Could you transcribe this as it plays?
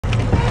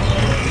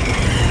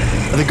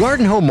The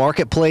Garden Home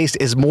Marketplace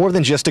is more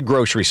than just a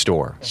grocery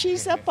store.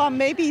 She's up on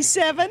maybe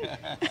 7.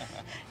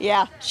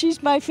 Yeah,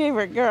 she's my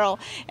favorite girl.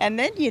 And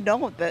then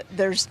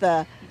there's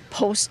the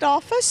post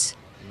office.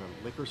 And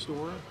the liquor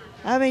store?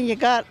 I mean, you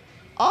got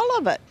all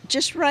of it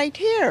just right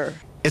here.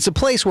 It's a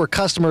place where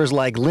customers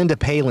like Linda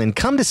Palin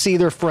come to see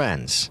their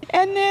friends.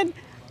 And then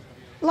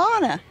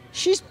Lana,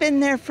 she's been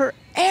there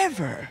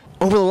forever.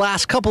 Over the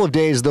last couple of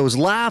days, those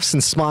laughs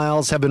and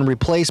smiles have been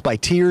replaced by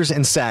tears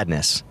and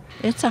sadness.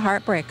 It's a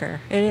heartbreaker.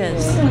 It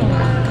is.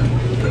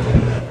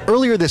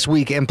 Earlier this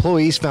week,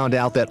 employees found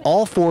out that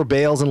all 4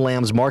 Bales and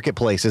Lamb's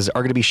marketplaces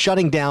are going to be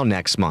shutting down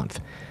next month.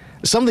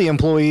 Some of the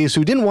employees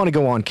who didn't want to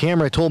go on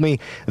camera told me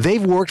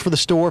they've worked for the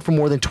store for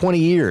more than 20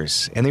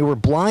 years, and they were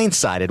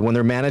blindsided when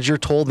their manager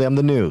told them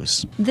the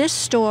news. This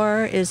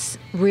store is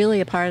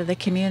really a part of the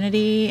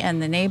community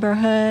and the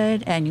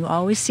neighborhood, and you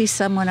always see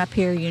someone up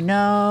here you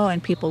know,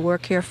 and people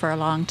work here for a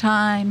long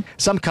time.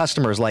 Some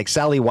customers, like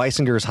Sally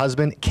Weisinger's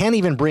husband, can't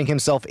even bring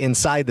himself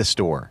inside the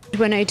store.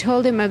 When I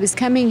told him I was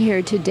coming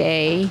here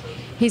today,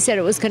 he said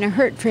it was going to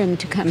hurt for him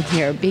to come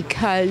here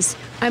because,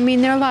 I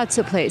mean, there are lots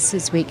of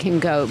places we can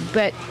go,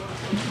 but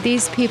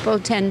these people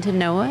tend to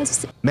know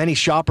us. Many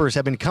shoppers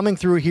have been coming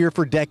through here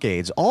for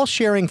decades, all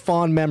sharing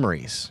fond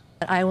memories.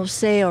 I will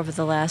say over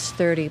the last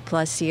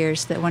 30+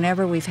 years that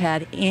whenever we've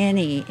had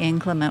any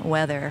inclement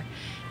weather,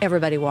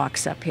 everybody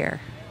walks up here.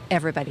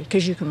 Everybody,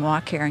 because you can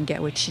walk here and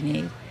get what you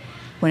need.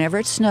 Whenever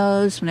it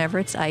snows, whenever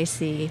it's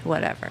icy,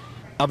 whatever.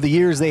 Of the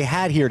years they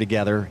had here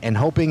together and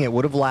hoping it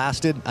would have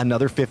lasted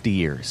another 50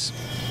 years.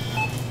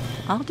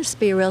 I'll just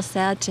be real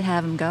sad to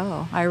have him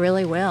go. I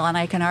really will, and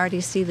I can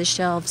already see the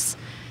shelves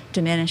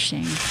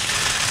diminishing.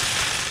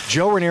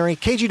 Joe Ranieri,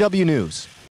 KGW News.